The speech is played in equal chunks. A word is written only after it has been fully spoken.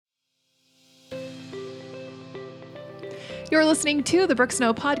You're listening to the Brooke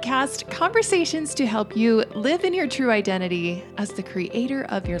Snow Podcast, conversations to help you live in your true identity as the creator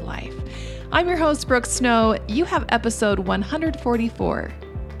of your life. I'm your host, Brooke Snow. You have episode 144.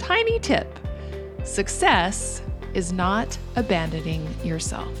 Tiny tip: success is not abandoning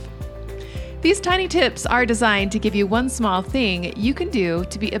yourself. These tiny tips are designed to give you one small thing you can do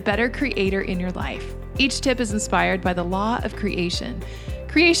to be a better creator in your life. Each tip is inspired by the law of creation.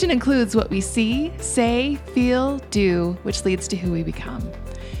 Creation includes what we see, say, feel, do, which leads to who we become.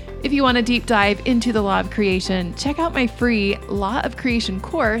 If you want to deep dive into the law of creation, check out my free Law of Creation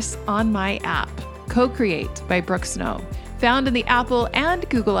course on my app, Co-Create by Brooke Snow, found in the Apple and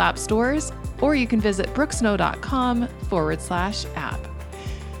Google App Stores, or you can visit brookesnow.com/app.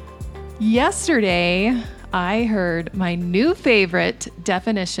 Yesterday, I heard my new favorite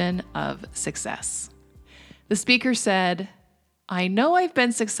definition of success. The speaker said, "I know I've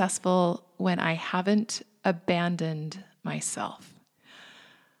been successful when I haven't abandoned myself."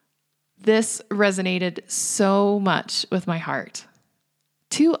 This resonated so much with my heart.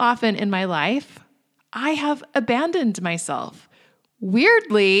 Too often in my life, I have abandoned myself.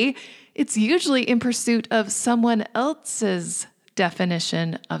 Weirdly, it's usually in pursuit of someone else's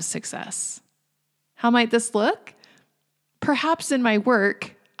definition of success. How might this look? Perhaps in my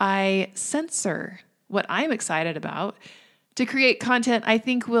work, I censor what I'm excited about to create content I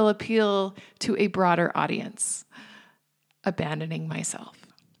think will appeal to a broader audience, abandoning myself.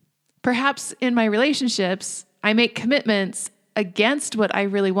 Perhaps in my relationships, I make commitments against what I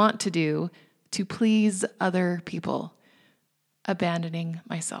really want to do to please other people, abandoning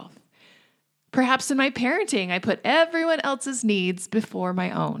myself. Perhaps in my parenting, I put everyone else's needs before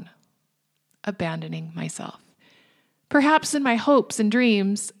my own, abandoning myself. Perhaps in my hopes and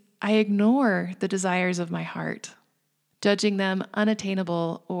dreams, I ignore the desires of my heart, judging them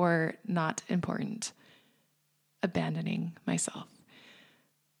unattainable or not important, abandoning myself.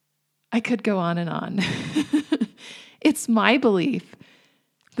 I could go on and on. It's my belief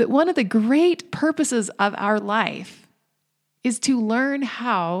that one of the great purposes of our life is to learn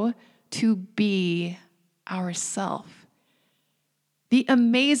how to be ourself. The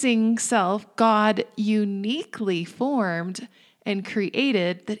amazing self God uniquely formed and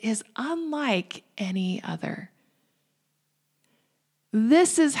created that is unlike any other.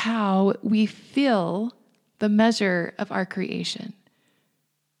 This is how we fill the measure of our creation.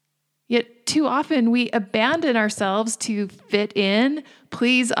 Yet too often we abandon ourselves to fit in,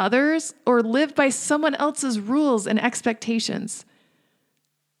 please others, or live by someone else's rules and expectations.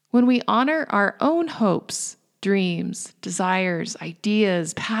 When we honor our own hopes, dreams, desires,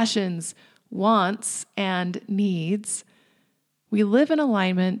 ideas, passions, wants, and needs, we live in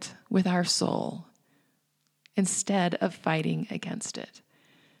alignment with our soul instead of fighting against it.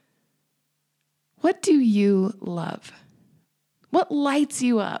 What do you love? What lights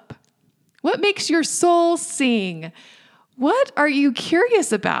you up? What makes your soul sing? What are you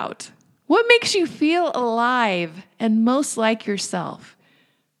curious about? What makes you feel alive and most like yourself?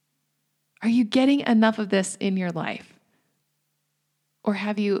 Are you getting enough of this in your life? Or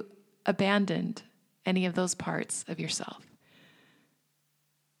have you abandoned any of those parts of yourself?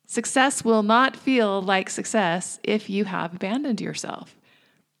 Success will not feel like success if you have abandoned yourself.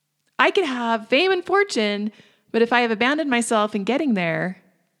 I could have fame and fortune, but if I have abandoned myself in getting there,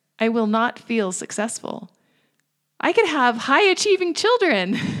 I will not feel successful. I could have high-achieving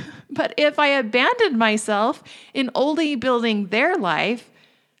children, but if I abandoned myself in only building their life,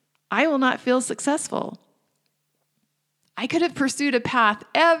 I will not feel successful. I could have pursued a path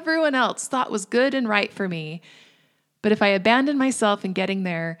everyone else thought was good and right for me, but if I abandon myself in getting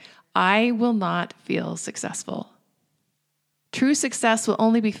there, I will not feel successful. True success will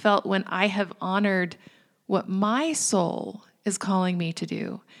only be felt when I have honored what my soul is calling me to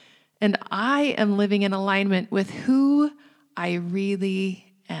do, and I am living in alignment with who I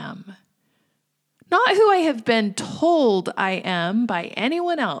really am. Not who I have been told I am by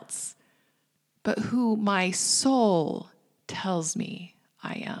anyone else, but who my soul tells me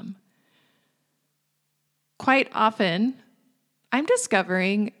I am. Quite often, I'm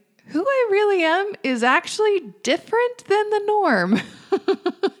discovering who I really am is actually different than the norm.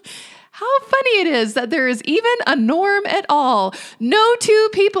 How funny it is that there is even a norm at all. No two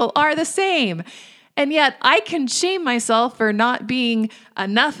people are the same. And yet I can shame myself for not being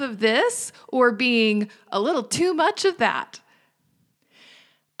enough of this or being a little too much of that.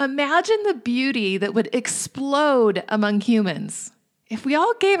 Imagine the beauty that would explode among humans if we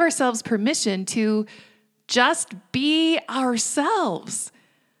all gave ourselves permission to just be ourselves.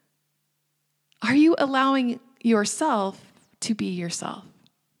 Are you allowing yourself to be yourself?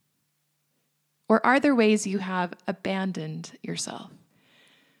 Or are there ways you have abandoned yourself?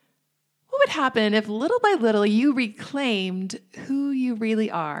 What would happen if little by little you reclaimed who you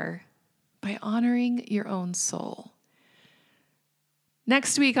really are by honoring your own soul?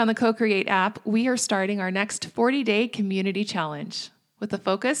 Next week on the Co-Create app, we are starting our next 40-day community challenge with a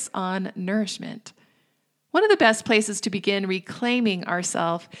focus on nourishment. One of the best places to begin reclaiming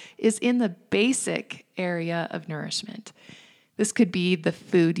ourselves is in the basic area of nourishment. This could be the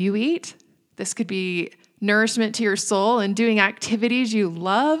food you eat. This could be nourishment to your soul and doing activities you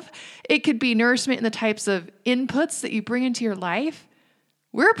love. It could be nourishment in the types of inputs that you bring into your life.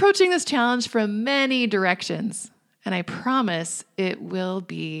 We're approaching this challenge from many directions, and I promise it will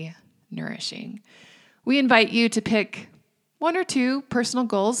be nourishing. We invite you to pick 1 or 2 personal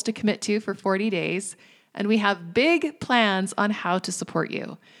goals to commit to for 40 days, and we have big plans on how to support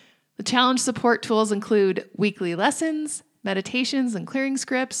you. The challenge support tools include weekly lessons, meditations and clearing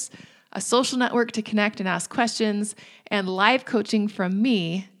scripts, a social network to connect and ask questions, and live coaching from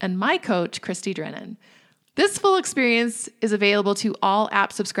me and my coach, Christy Drennan. This full experience is available to all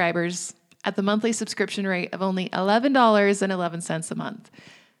app subscribers at the monthly subscription rate of only $11.11 a month.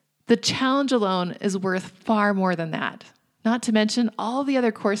 The challenge alone is worth far more than that, not to mention all the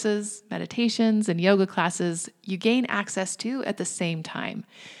other courses, meditations, and yoga classes you gain access to at the same time.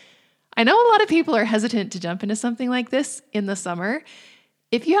 I know a lot of people are hesitant to jump into something like this in the summer.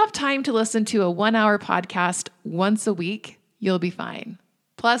 If you have time to listen to a 1-hour podcast once a week, you'll be fine.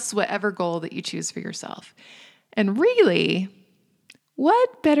 Plus whatever goal that you choose for yourself. And really,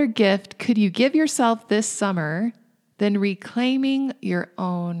 what better gift could you give yourself this summer than reclaiming your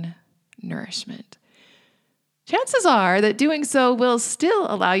own nourishment? Chances are that doing so will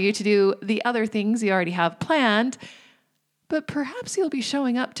still allow you to do the other things you already have planned, but perhaps you'll be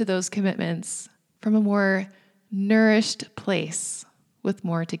showing up to those commitments from a more nourished place with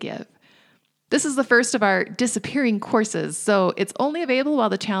more to give. This is the first of our disappearing courses, so it's only available while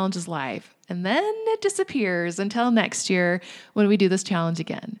the challenge is live, and then it disappears until next year when we do this challenge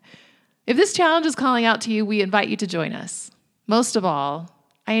again. If this challenge is calling out to you, we invite you to join us. Most of all,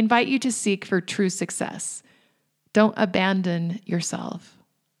 I invite you to seek for true success. Don't abandon yourself.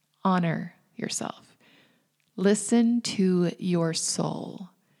 Honor yourself. Listen to your soul.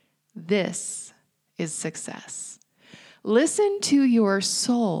 This is success. Listen to your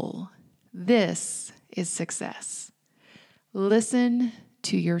soul. This is success. Listen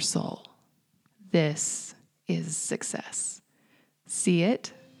to your soul. This is success. See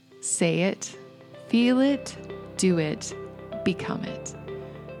it, say it, feel it, do it, become it.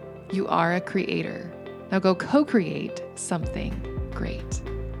 You are a creator. Now go co-create something great.